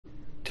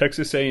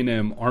Texas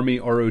A&M Army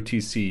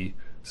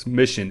ROTC's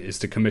mission is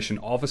to commission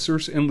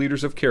officers and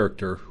leaders of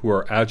character who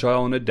are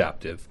agile and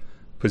adaptive,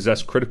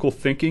 possess critical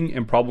thinking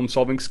and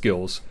problem-solving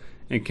skills,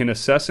 and can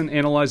assess and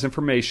analyze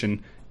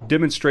information,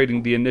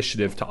 demonstrating the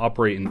initiative to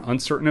operate in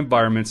uncertain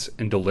environments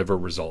and deliver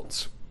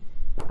results.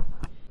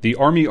 The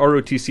Army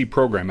ROTC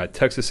program at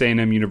Texas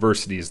A&M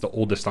University is the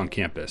oldest on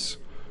campus.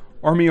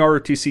 Army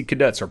ROTC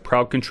cadets are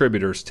proud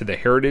contributors to the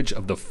heritage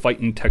of the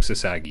Fightin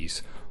Texas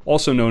Aggies,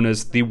 also known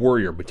as the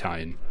Warrior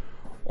Battalion.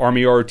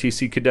 Army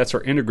ROTC cadets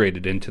are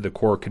integrated into the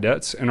Corps of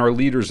Cadets and are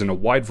leaders in a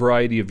wide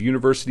variety of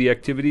university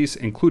activities,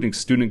 including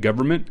student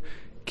government,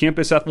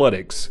 campus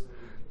athletics,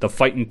 the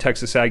Fightin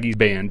Texas Aggies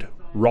Band,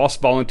 Ross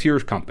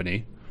Volunteers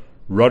Company,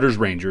 Rudder's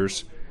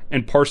Rangers,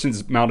 and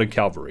Parsons Mounted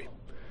Calvary.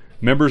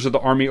 Members of the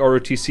Army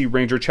ROTC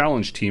Ranger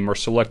Challenge Team are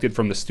selected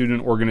from the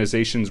student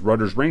organization's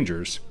Rudder's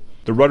Rangers.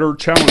 The Rudder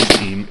Challenge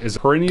Team is a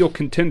perennial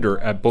contender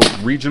at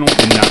both regional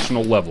and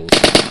national levels.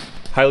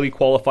 Highly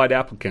qualified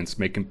applicants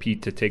may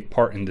compete to take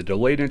part in the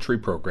delayed entry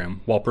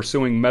program while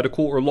pursuing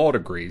medical or law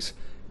degrees,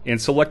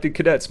 and selected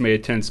cadets may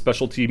attend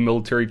specialty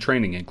military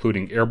training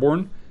including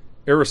airborne,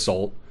 air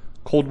assault,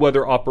 cold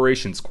weather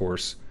operations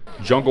course,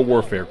 jungle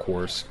warfare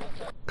course,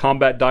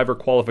 combat diver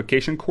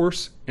qualification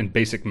course, and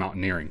basic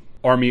mountaineering.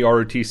 Army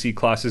ROTC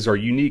classes are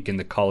unique in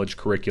the college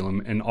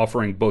curriculum and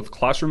offering both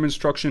classroom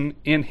instruction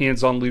and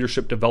hands-on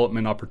leadership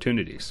development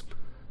opportunities.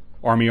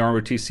 Army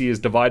ROTC is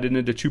divided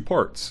into two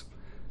parts: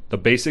 the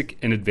basic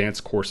and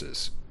advanced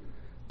courses.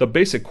 The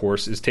basic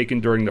course is taken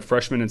during the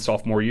freshman and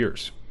sophomore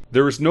years.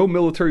 There is no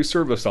military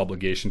service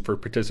obligation for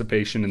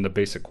participation in the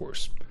basic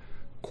course.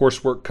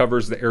 Coursework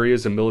covers the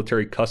areas of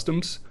military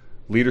customs,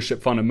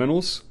 leadership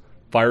fundamentals,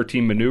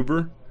 fireteam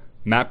maneuver,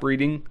 map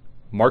reading,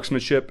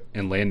 marksmanship,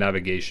 and land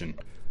navigation.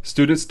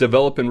 Students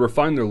develop and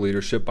refine their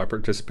leadership by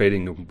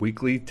participating in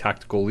weekly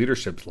tactical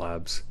leadership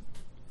labs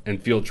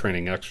and field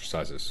training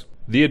exercises.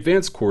 The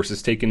advanced course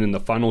is taken in the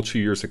final 2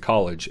 years of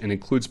college and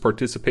includes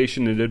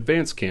participation in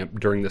advanced camp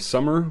during the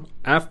summer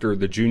after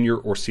the junior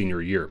or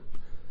senior year.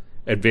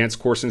 Advanced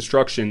course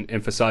instruction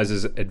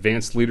emphasizes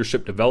advanced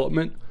leadership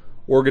development,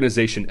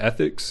 organization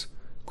ethics,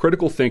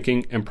 critical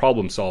thinking and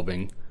problem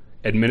solving,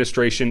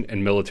 administration,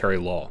 and military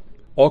law.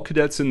 All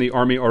cadets in the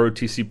Army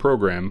ROTC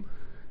program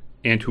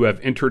and who have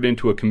entered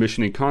into a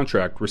commissioning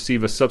contract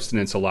receive a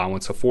subsistence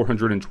allowance of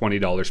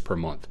 $420 per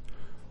month.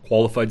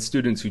 Qualified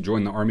students who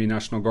join the Army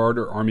National Guard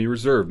or Army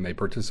Reserve may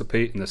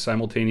participate in the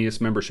simultaneous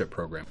membership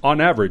program.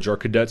 On average, our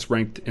cadets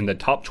ranked in the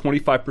top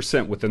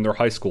 25% within their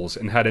high schools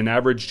and had an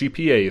average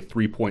GPA of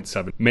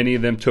 3.7. Many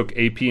of them took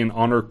AP and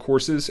honor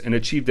courses and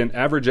achieved an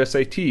average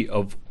SAT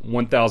of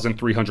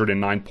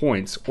 1,309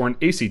 points or an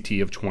ACT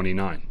of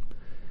 29.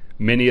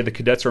 Many of the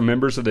cadets are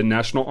members of the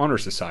National Honor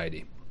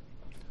Society.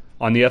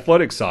 On the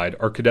athletic side,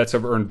 our cadets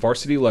have earned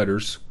varsity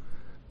letters,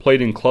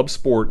 played in club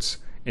sports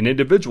and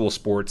individual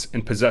sports,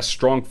 and possess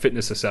strong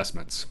fitness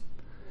assessments.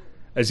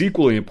 As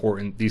equally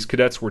important, these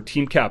cadets were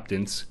team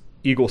captains,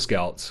 Eagle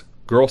Scouts,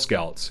 Girl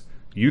Scouts,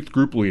 youth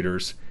group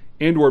leaders,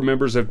 and were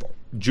members of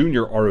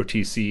Junior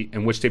ROTC,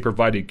 in which they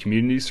provided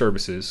community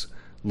services,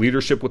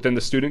 leadership within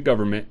the student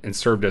government, and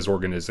served as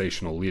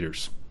organizational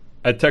leaders.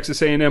 At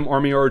Texas A&M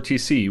Army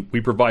ROTC,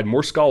 we provide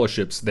more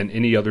scholarships than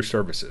any other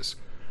services.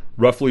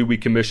 Roughly, we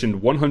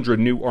commissioned 100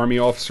 new Army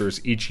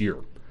officers each year.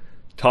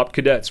 Top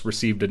cadets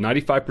received a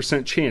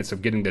 95% chance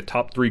of getting the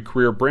top 3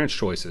 career branch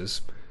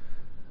choices.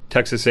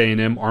 Texas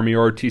A&M Army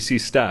ROTC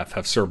staff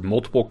have served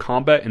multiple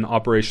combat and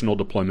operational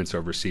deployments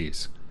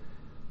overseas.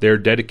 They are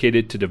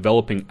dedicated to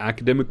developing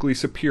academically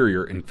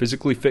superior and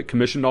physically fit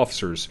commissioned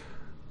officers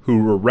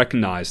who were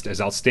recognized as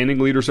outstanding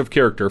leaders of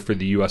character for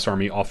the U.S.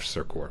 Army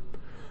Officer Corps.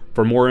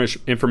 For more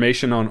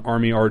information on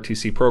Army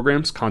ROTC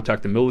programs,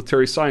 contact the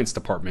Military Science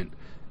Department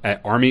at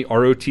Army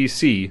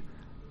ROTC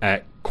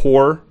at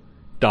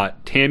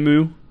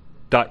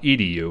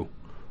corps.tamu.edu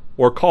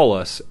or call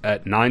us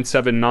at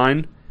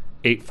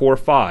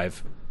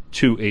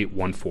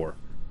 979-845-2814.